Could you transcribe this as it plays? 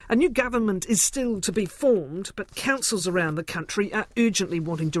A new government is still to be formed, but councils around the country are urgently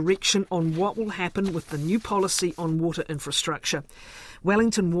wanting direction on what will happen with the new policy on water infrastructure.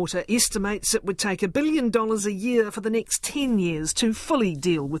 Wellington Water estimates it would take $1 billion a year for the next 10 years to fully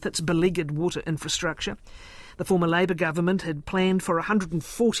deal with its beleaguered water infrastructure. The former Labour government had planned for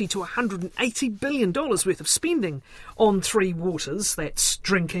 $140 to $180 billion worth of spending on three waters, that's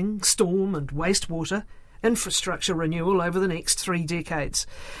drinking, storm and wastewater, infrastructure renewal over the next 3 decades.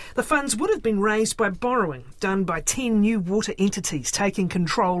 The funds would have been raised by borrowing done by 10 new water entities taking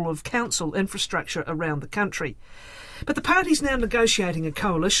control of council infrastructure around the country. But the parties now negotiating a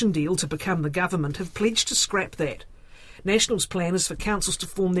coalition deal to become the government have pledged to scrap that. National's plan is for councils to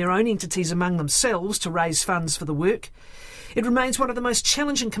form their own entities among themselves to raise funds for the work. It remains one of the most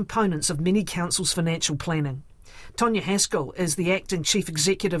challenging components of many councils' financial planning. Tonia Haskell is the acting chief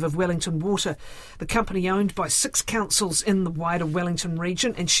executive of Wellington Water, the company owned by 6 councils in the wider Wellington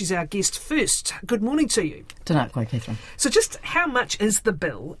region, and she's our guest first. Good morning to you. Tēnā koe, Kathryn. So just how much is the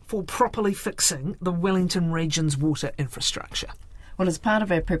bill for properly fixing the Wellington region's water infrastructure? Well, as part of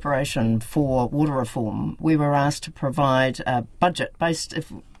our preparation for water reform, we were asked to provide a budget based,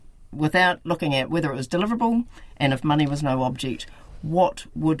 without looking at whether it was deliverable and if money was no object, what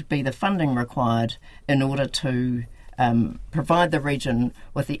would be the funding required in order to provide the region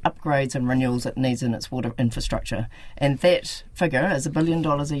with the upgrades and renewals it needs in its water infrastructure. And that figure is $1 billion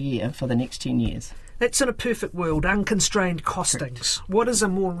a year for the next 10 years. That's in a perfect world, unconstrained costings. Correct. What is a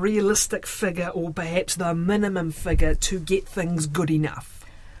more realistic figure, or perhaps the minimum figure, to get things good enough?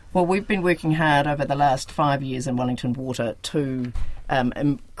 Well, we've been working hard over the last 5 years in Wellington Water to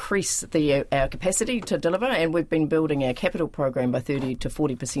increase our capacity to deliver, and we've been building our capital program by 30 to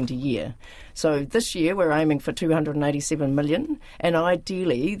 40% a year. So this year we're aiming for $287 million, and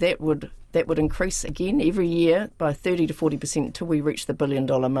ideally that would increase again every year by 30 to 40% until we reach the $1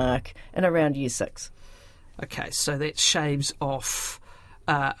 billion mark in around year 6. Okay, so that shaves off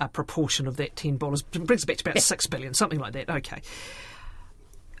a proportion of that $10, brings it back to about $6 billion, something like that. Okay.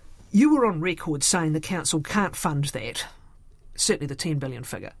 You were on record saying the council can't fund that, certainly the $10 billion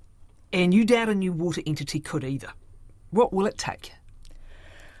figure, and you doubt a new water entity could either. What will it take?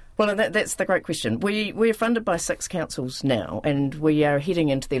 Well, that's the great question. We're funded by 6 councils now, and we are heading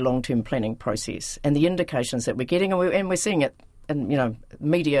into their long-term planning process. And the indications that we're getting, and we're seeing it, and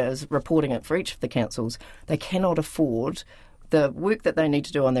media is reporting it for each of the councils, they cannot afford the work that they need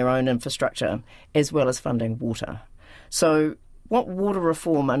to do on their own infrastructure as well as funding water. So what water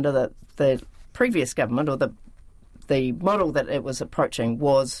reform under the previous government, or the model that it was approaching,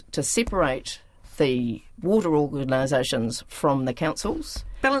 was to separate the water organisations from the councils.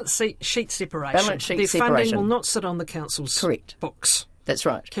 Balance sheet separation. Their funding will not sit on the council's Correct. Books. That's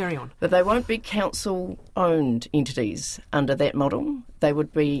right. Carry on. But they won't be council-owned entities under that model. They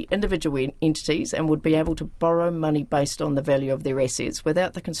would be individual entities and would be able to borrow money based on the value of their assets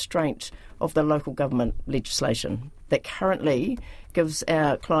without the constraint of the local government legislation that currently gives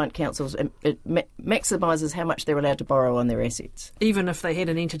our client councils, it maximises how much they're allowed to borrow on their assets. Even if they had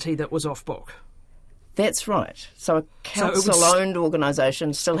an entity that was off-book? That's right. So a council-owned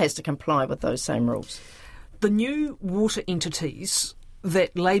organisation still has to comply with those same rules. The new water entities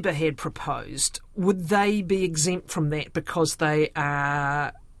that Labour had proposed, would they be exempt from that because they've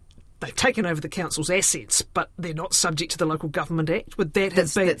taken over the council's assets, but they're not subject to the Local Government Act? Would that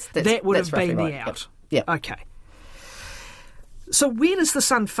have been the out? Yep. Okay. So where does this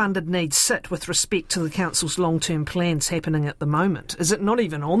unfunded need sit with respect to the council's long-term plans happening at the moment? Is it not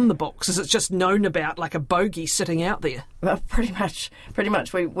even on the books? Is it just known about like a bogey sitting out there? Well, pretty much.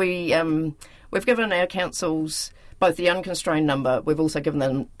 We've given our councils both the unconstrained number. We've also given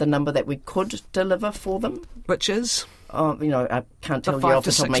them the number that we could deliver for them, which is, I can't tell you off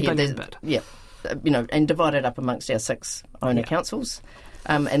the top of my head. Yeah, and divide it up amongst our 6 owner councils.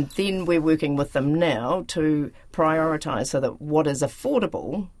 And then we're working with them now to prioritise so that what is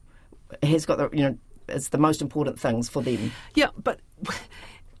affordable has got it's the most important things for them. Yeah, but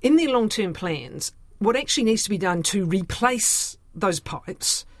in their long-term plans, what actually needs to be done to replace those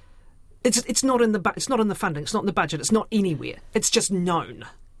pipes, it's not in the funding, it's not in the budget, it's not anywhere. It's just known.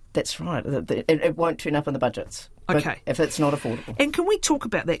 That's right. It won't turn up in the budgets. Okay. If it's not affordable. And can we talk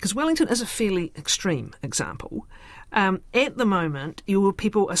about that? Because Wellington is a fairly extreme example. At the moment,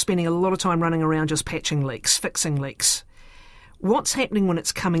 people are spending a lot of time running around just patching leaks, fixing leaks. What's happening when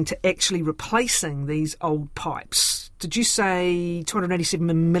it's coming to actually replacing these old pipes? Did you say $287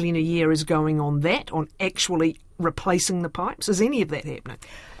 million a year is going on that, on actually replacing the pipes? Is any of that happening?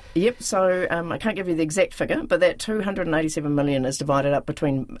 Yep, so I can't give you the exact figure, but that $287 million is divided up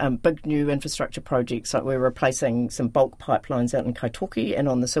between big new infrastructure projects, like we're replacing some bulk pipelines out in Kaitoki and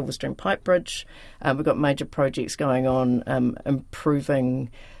on the Silverstream Pipe Bridge. We've got major projects going on improving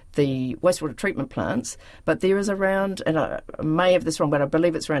the wastewater treatment plants, but there is around, and I may have this wrong, but I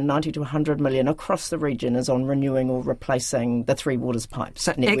believe it's around 90 to 100 million across the region is on renewing or replacing the Three Waters pipes.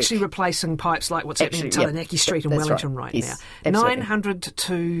 So network. Actually replacing pipes like what's happening in Taranaki Street in Wellington right now. Absolutely. 900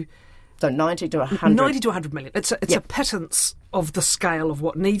 to... So 90 to 100. 90 to 100 million. It's a pittance of the scale of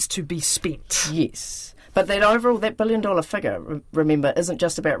what needs to be spent. Yes. But that overall, that $1 billion figure, remember, isn't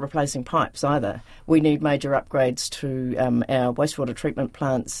just about replacing pipes either. We need major upgrades to our wastewater treatment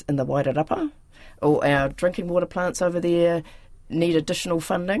plants in the Wairarapa, or our drinking water plants over there need additional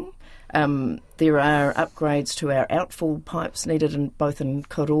funding. There are upgrades to our outfall pipes needed both in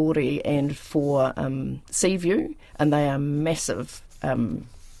Karori and for Seaview, and they are massive.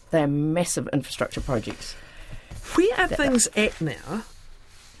 They are massive infrastructure projects. Where are things at now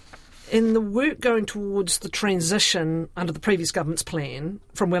in the work going towards the transition under the previous government's plan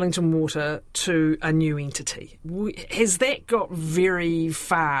from Wellington Water to a new entity? Has that got very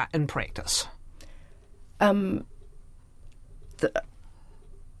far in practice?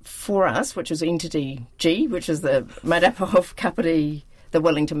 For us, which is entity G, which is made up of Kapiti, the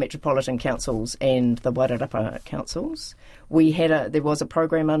Wellington Metropolitan Councils and the Wairarapa Councils, there was a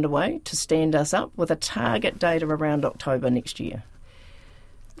program underway to stand us up with a target date of around October next year.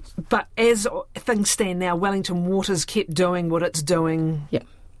 But as things stand now, Wellington Water's kept doing what it's doing. Yeah.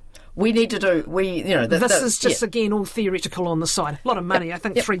 We need to do, this is just, again, all theoretical on the side. A lot of money. I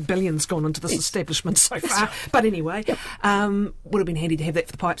think $3 billion's gone into this establishment so far. But anyway, would have been handy to have that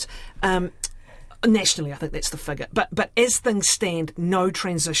for the pipes. Nationally, I think that's the figure. But as things stand, no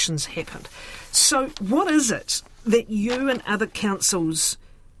transitions happened. So what is it that you and other councils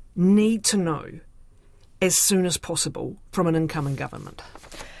need to know as soon as possible from an incoming government?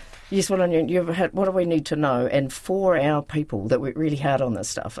 Yes, well, what do we need to know? And for our people that work really hard on this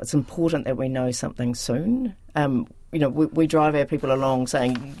stuff, it's important that we know something soon. We drive our people along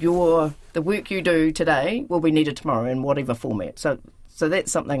saying, the work you do today will be needed tomorrow in whatever format. So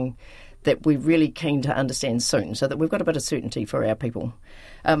that's something that we're really keen to understand soon, so that we've got a bit of certainty for our people.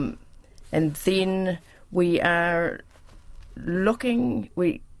 And then we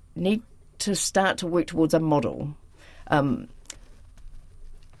need to start to work towards a model.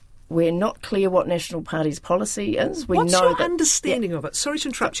 We're not clear what National Party's policy is. What's your understanding of it? Sorry to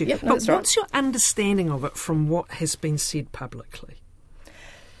interrupt you, but what's your understanding of it from what has been said publicly?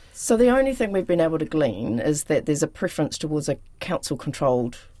 So the only thing we've been able to glean is that there's a preference towards a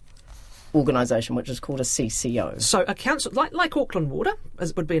council-controlled organisation, which is called a CCO. So a council, like Auckland Water,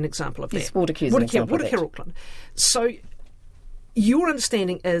 would be an example of that. Yes, Watercare is an example of that. Watercare Auckland. So your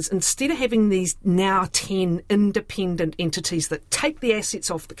understanding is, instead of having these now 10 independent entities that take the assets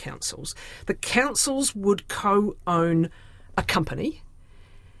off the councils would co-own a company,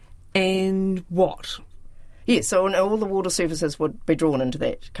 and what? Yes, so all the water services would be drawn into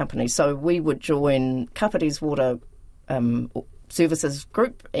that company. So we would join Kapiti's Water Services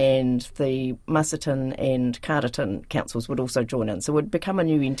Group, and the Masterton and Carterton councils would also join in. So it would become a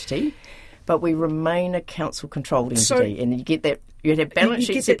new entity, but we remain a council-controlled entity, and you get that. You'd have balance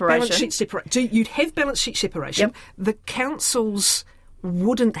sheet separation. You'd have balance sheet separation. Yep. The councils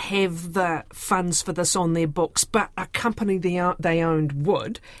wouldn't have the funds for this on their books, but a company they owned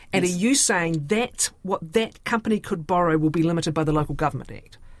would. And Yes. Are you saying that what that company could borrow will be limited by the Local Government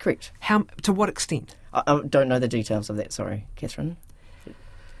Act? Correct. To what extent? I don't know the details of that, sorry, Kathryn.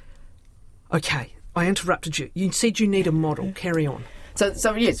 Okay, I interrupted you. You said you need a model. Carry on.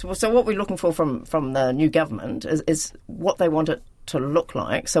 So yes. So what we're looking for from the new government is what they want it to look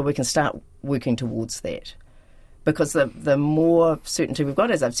like, so we can start working towards that. Because the more certainty we've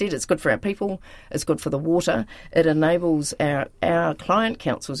got, as I've said, it's good for our people, it's good for the water. It enables our client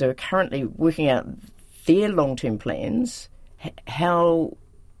councils who are currently working out their long-term plans, how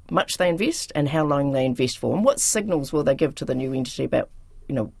much they invest and how long they invest for, and what signals will they give to the new entity about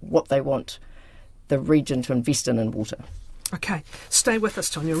what they want the region to invest in water. Okay, stay with us,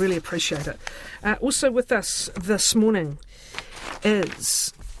 Tonia. Really appreciate it. Also with us this morning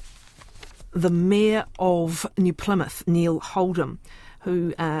is the Mayor of New Plymouth, Neil Holdom,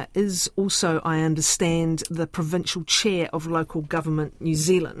 who is also, I understand, the provincial chair of Local Government New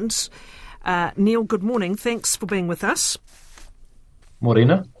Zealand. Neil, good morning. Thanks for being with us.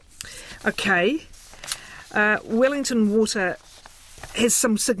 Morena. Okay. Wellington Water has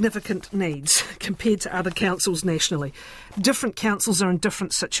some significant needs compared to other councils nationally. Different councils are in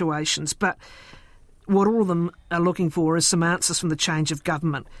different situations, but what all of them are looking for is some answers from the change of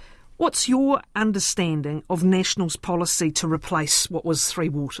government. What's your understanding of National's policy to replace what was Three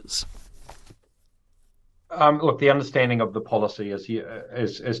Waters? Look, the understanding of the policy is,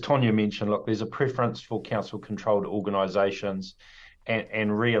 as Tonia mentioned, look, there's a preference for council-controlled organisations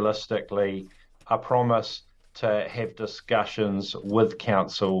and realistically a promise to have discussions with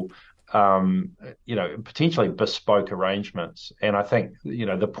council, potentially bespoke arrangements. And I think,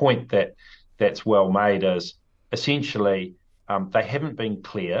 the point that's well made is essentially they haven't been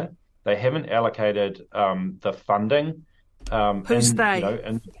clear. They haven't allocated the funding in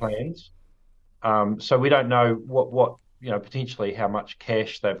the plans. So we don't know what potentially how much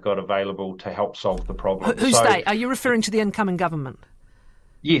cash they've got available to help solve the problem. Who's they? Are you referring to the incoming government?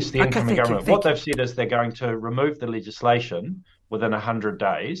 Yes, the incoming government. What they've said is they're going to remove the legislation within 100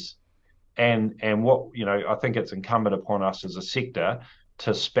 days. And what, I think it's incumbent upon us as a sector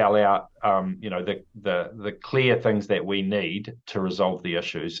to spell out, the clear things that we need to resolve the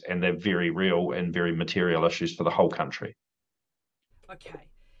issues. And they're very real and very material issues for the whole country. Okay.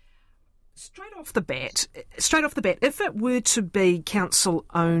 Straight off the bat, if it were to be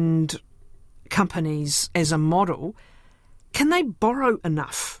council-owned companies as a model, can they borrow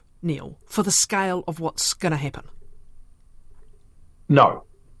enough, Neil, for the scale of what's going to happen? No.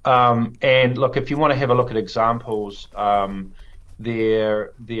 And look, if you want to have a look at examples,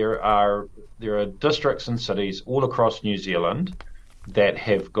 there are districts and cities all across New Zealand that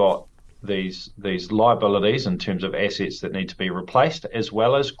have got these liabilities in terms of assets that need to be replaced, as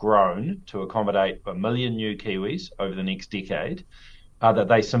well as grown to accommodate 1 million new Kiwis over the next decade, that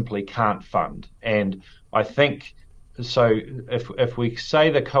they simply can't fund. And I think so. If we say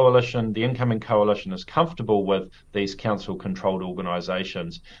the incoming coalition is comfortable with these council-controlled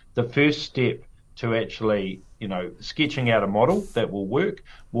organisations, the first step to actually, sketching out a model that will work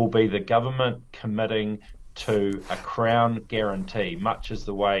will be the government committing to a Crown guarantee, much as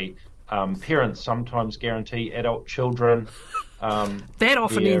the way parents sometimes guarantee adult children. That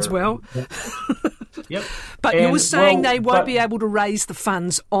often ends well. Yep. But you're saying they won't be able to raise the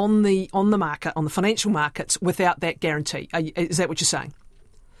funds on the market, on the financial markets, without that guarantee. Is that what you're saying?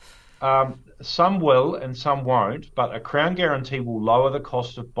 Some will and some won't, but a Crown guarantee will lower the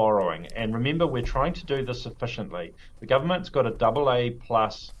cost of borrowing. And remember, we're trying to do this efficiently. The government's got a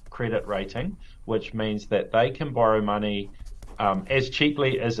AA+ credit rating, which means that they can borrow money as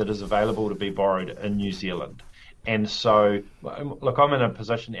cheaply as it is available to be borrowed in New Zealand. And so, look, I'm in a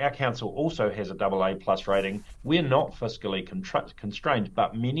position, our council also has a AA+ rating. We're not fiscally constrained,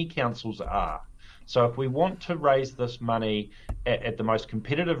 but many councils are. So if we want to raise this money at the most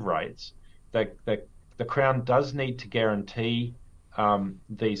competitive rates, the Crown does need to guarantee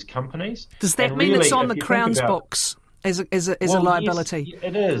these companies. Does that mean it's on the Crown's books as a liability? Yes,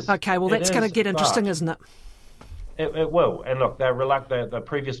 it is. Okay, well, that's going to get interesting, isn't it? It will. And look, they're reluctant. The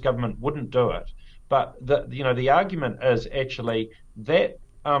previous government wouldn't do it. But the argument is actually that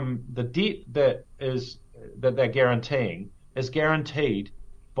the debt that they're guaranteeing is guaranteed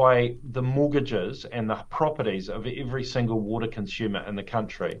by the mortgages and the properties of every single water consumer in the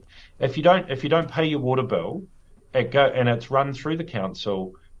country. If you don't pay your water bill, and it's run through the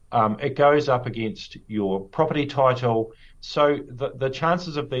council, it goes up against your property title. So the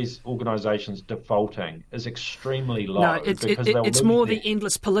chances of these organisations defaulting is extremely low. No, it's more the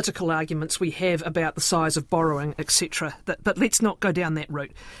endless political arguments we have about the size of borrowing, etc. But let's not go down that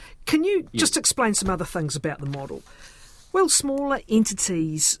route. Can you just explain some other things about the model? Will smaller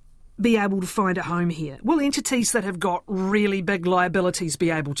entities be able to find a home here? Will entities that have got really big liabilities be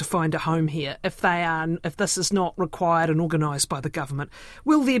able to find a home here if this is not required and organised by the government?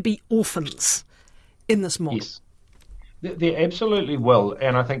 Will there be orphans in this model? Yes. There absolutely will,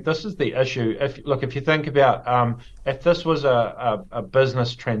 and I think this is the issue. If you think about if this was a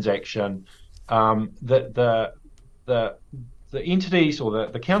business transaction, the entities or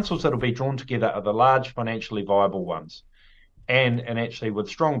the councils that will be drawn together are the large financially viable ones, and actually with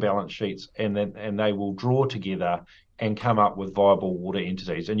strong balance sheets, and they will draw together and come up with viable water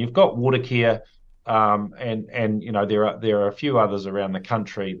entities. And you've got Watercare, and there are a few others around the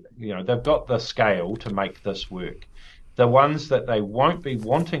country. They've got the scale to make this work. The ones that they won't be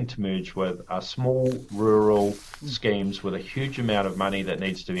wanting to merge with are small rural schemes with a huge amount of money that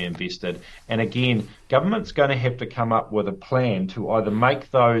needs to be invested. And again, government's going to have to come up with a plan to either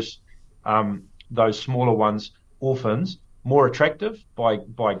make those smaller ones, orphans, more attractive by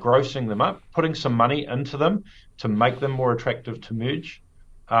grossing them up, putting some money into them to make them more attractive to merge,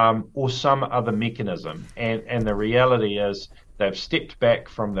 or some other mechanism. And the reality is they've stepped back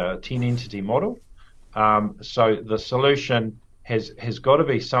from the 10-entity model. So the solution has got to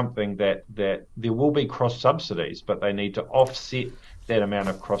be something that there will be cross subsidies, but they need to offset that amount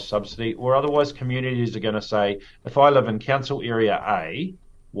of cross subsidy, or otherwise communities are going to say, if I live in council area A,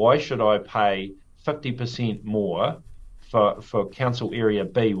 why should I pay 50% more for council area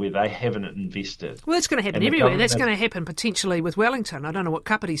B where they haven't invested? Well, that's going to happen everywhere. That's going to happen potentially with Wellington. I don't know what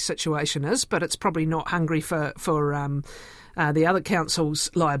Kapiti's situation is, but it's probably not hungry for the other councils'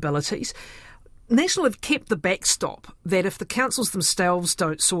 liabilities. National have kept the backstop that if the councils themselves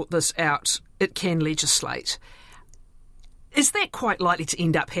don't sort this out, it can legislate. Is that quite likely to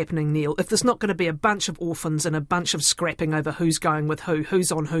end up happening, Neil, if there's not going to be a bunch of orphans and a bunch of scrapping over who's going with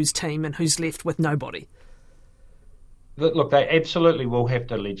who's on whose team and who's left with nobody? Look, they absolutely will have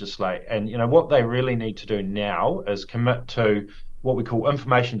to legislate. And, what they really need to do now is commit to what we call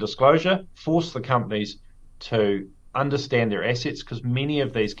information disclosure, force the companies to understand their assets, because many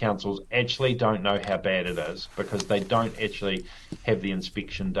of these councils actually don't know how bad it is because they don't actually have the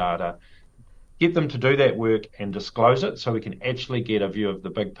inspection data. Get them to do that work and disclose it so we can actually get a view of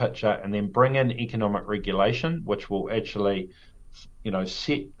the big picture, and then bring in economic regulation, which will actually,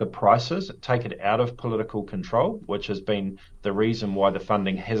 set the prices, take it out of political control, which has been the reason why the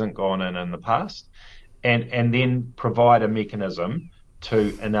funding hasn't gone in the past, and then provide a mechanism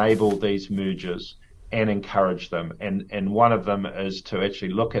to enable these mergers and encourage them. And one of them is to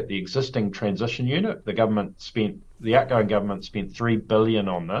actually look at the existing transition unit. The outgoing government spent $3 billion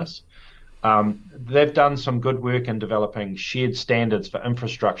on this. They've done some good work in developing shared standards for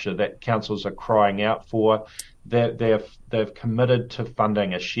infrastructure that councils are crying out for. They've committed to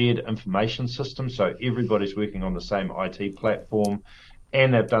funding a shared information system, so everybody's working on the same IT platform,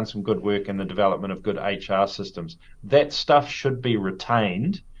 and they've done some good work in the development of good HR systems. That stuff should be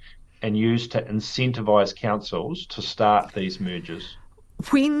retained and used to incentivise councils to start these mergers.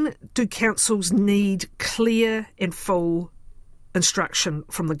 When do councils need clear and full instruction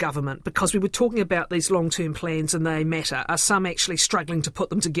from the government? Because we were talking about these long-term plans and they matter. Are some actually struggling to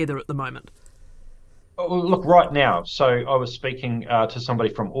put them together at the moment? Oh, look, right now. So I was speaking to somebody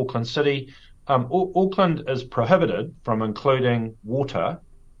from Auckland City. Auckland is prohibited from including water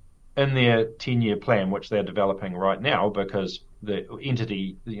in their 10-year plan, which they're developing right now, because the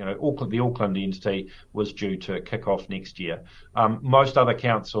entity, the Auckland entity was due to kick off next year. Most other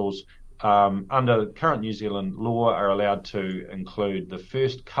councils, under current New Zealand law, are allowed to include the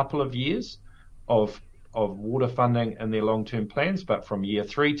first couple of years of water funding in their long-term plans, but from year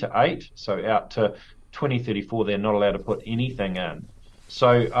 3 to 8, so out to 2034, they're not allowed to put anything in.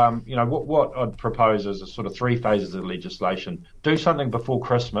 So, what I'd propose is a sort of 3 phases of legislation. Do something before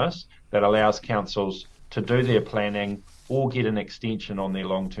Christmas that allows councils to do their planning or get an extension on their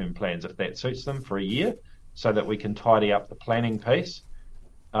long-term plans if that suits them for a year, so that we can tidy up the planning piece.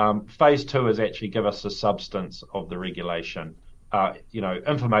 Phase 2 is actually give us the substance of the regulation,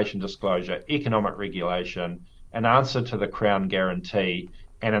 information disclosure, economic regulation, an answer to the Crown guarantee,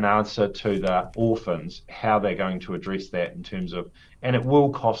 and an answer to the orphans, how they're going to address that in terms of, and it will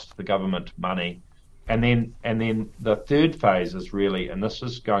cost the government money. And then the third phase is really, and this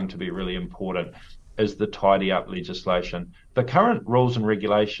is going to be really important, is the tidy up legislation. The current rules and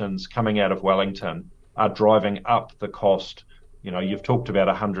regulations coming out of Wellington are driving up the cost. You've talked about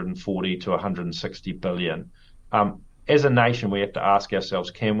 140 to 160 billion. As a nation, we have to ask ourselves,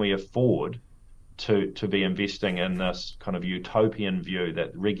 can we afford to be investing in this kind of utopian view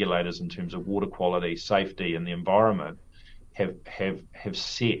that regulators in terms of water quality, safety and the environment have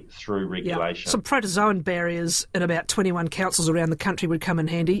set through regulation? Yeah. Some protozoan barriers in about 21 councils around the country would come in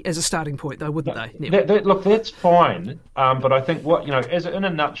handy as a starting point, though, wouldn't they? Look, that's fine, but I think as in a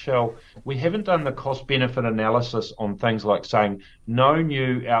nutshell, we haven't done the cost-benefit analysis on things like saying no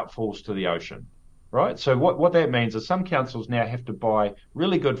new outfalls to the ocean, right? So what that means is some councils now have to buy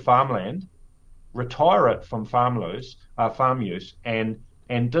really good farmland, retire it from farm use,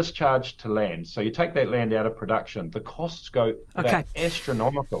 and discharge to land. So you take that land out of production. The costs go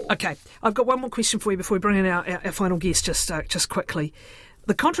astronomical. Okay, I've got one more question for you before we bring in our final guest, just quickly.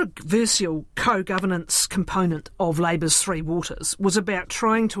 The controversial co-governance component of Labour's Three Waters was about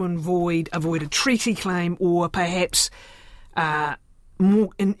trying to avoid a treaty claim, or perhaps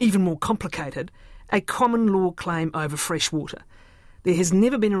even more complicated, a common law claim over fresh water. There has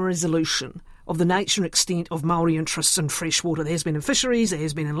never been a resolution of the nature and extent of Māori interests in fresh water. There has been in fisheries, there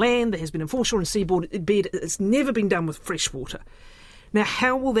has been in land, there has been in foreshore and seaboard bed. It's never been done with fresh water. Now,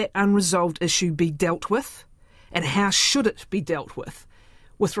 how will that unresolved issue be dealt with, and how should it be dealt with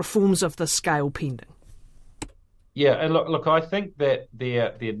reforms of the scale pending? Yeah, and look, I think that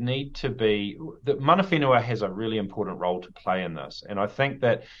there need to be, that mana whenua has a really important role to play in this, and I think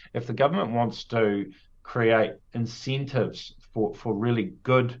that if the government wants to create incentives for really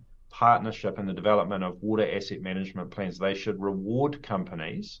good partnership in the development of water asset management plans. They should reward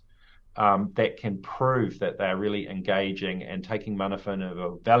companies that can prove that they're really engaging and taking mana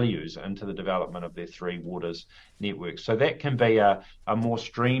whenua values into the development of their Three Waters network. So that can be a more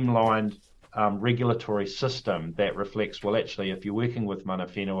streamlined regulatory system that reflects, well, actually, if you're working with mana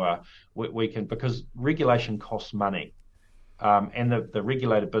whenua, we can, because regulation costs money. And the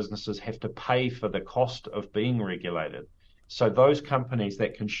regulated businesses have to pay for the cost of being regulated. So those companies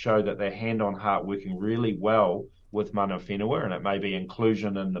that can show that they're hand on heart working really well with mana whenua, and it may be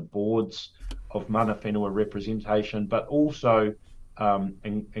inclusion in the boards of mana whenua representation, but also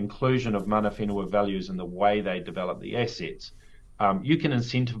inclusion of mana whenua values in the way they develop the assets. You can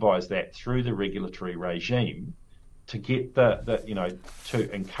incentivize that through the regulatory regime to get to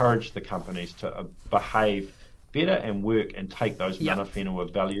encourage the companies to behave better and work and take those mana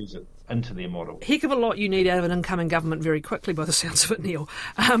whenua values into their model. Heck of a lot you need out of an incoming government very quickly, by the sounds of it, Neil.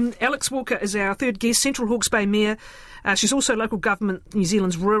 Alex Walker is our third guest, Central Hawke's Bay Mayor. She's also Local Government New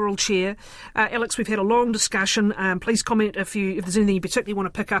Zealand's Rural Chair. Alex, we've had a long discussion. Please comment if there's anything you particularly want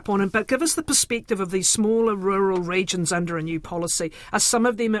to pick up on, but give us the perspective of these smaller rural regions under a new policy. Are some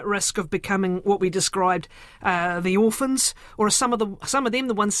of them at risk of becoming what we described the orphans, or are some of them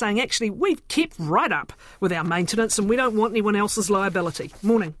the ones saying, actually, we've kept right up with our maintenance and we don't want anyone else's liability?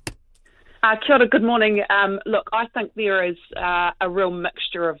 Morning. Kia ora, good morning. Look, I think there is a real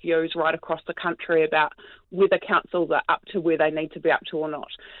mixture of views right across the country about whether councils are up to where they need to be up to or not.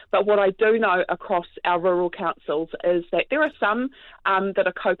 But what I do know across our rural councils is that there are some that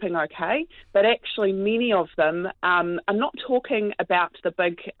are coping okay, but actually many of them are not talking about the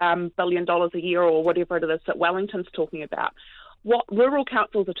big $1 billion a year or whatever it is that Wellington's talking about. What rural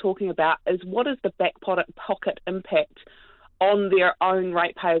councils are talking about is what is the back pocket impact on their own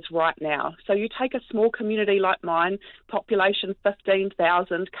ratepayers right now. So you take a small community like mine, population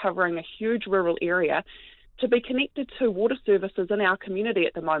 15,000, covering a huge rural area, to be connected to water services in our community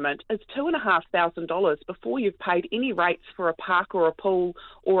at the moment is $2,500 before you've paid any rates for a park or a pool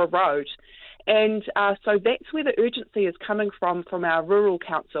or a road. And so that's where the urgency is coming from our rural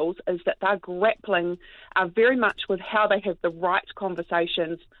councils, is that they're grappling very much with how they have the right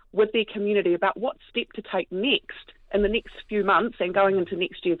conversations with their community about what step to take next in the next few months and going into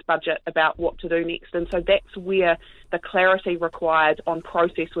next year's budget about what to do next. And so that's where the clarity required on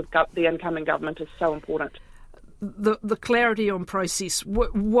process with the incoming government is so important. The clarity on process,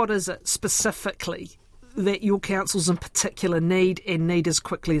 what is it specifically that your councils in particular need as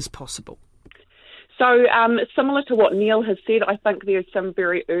quickly as possible? So similar to what Neil has said, I think there's some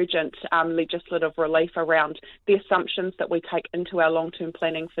very urgent legislative relief around the assumptions that we take into our long-term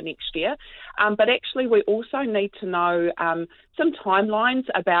planning for next year. But actually we also need to know some timelines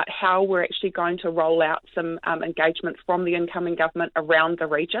about how we're actually going to roll out some engagement from the incoming government around the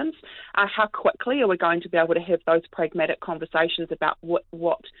regions. How quickly are we going to be able to have those pragmatic conversations about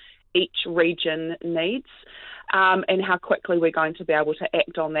what each region needs? And how quickly we're going to be able to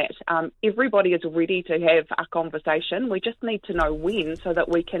act on that. Everybody is ready to have a conversation. We just need to know when so that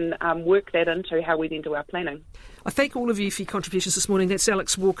we can work that into how we then do our planning. I thank all of you for your contributions this morning. That's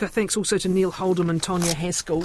Alex Walker. Thanks also to Neil Holdom and Tonia Haskell.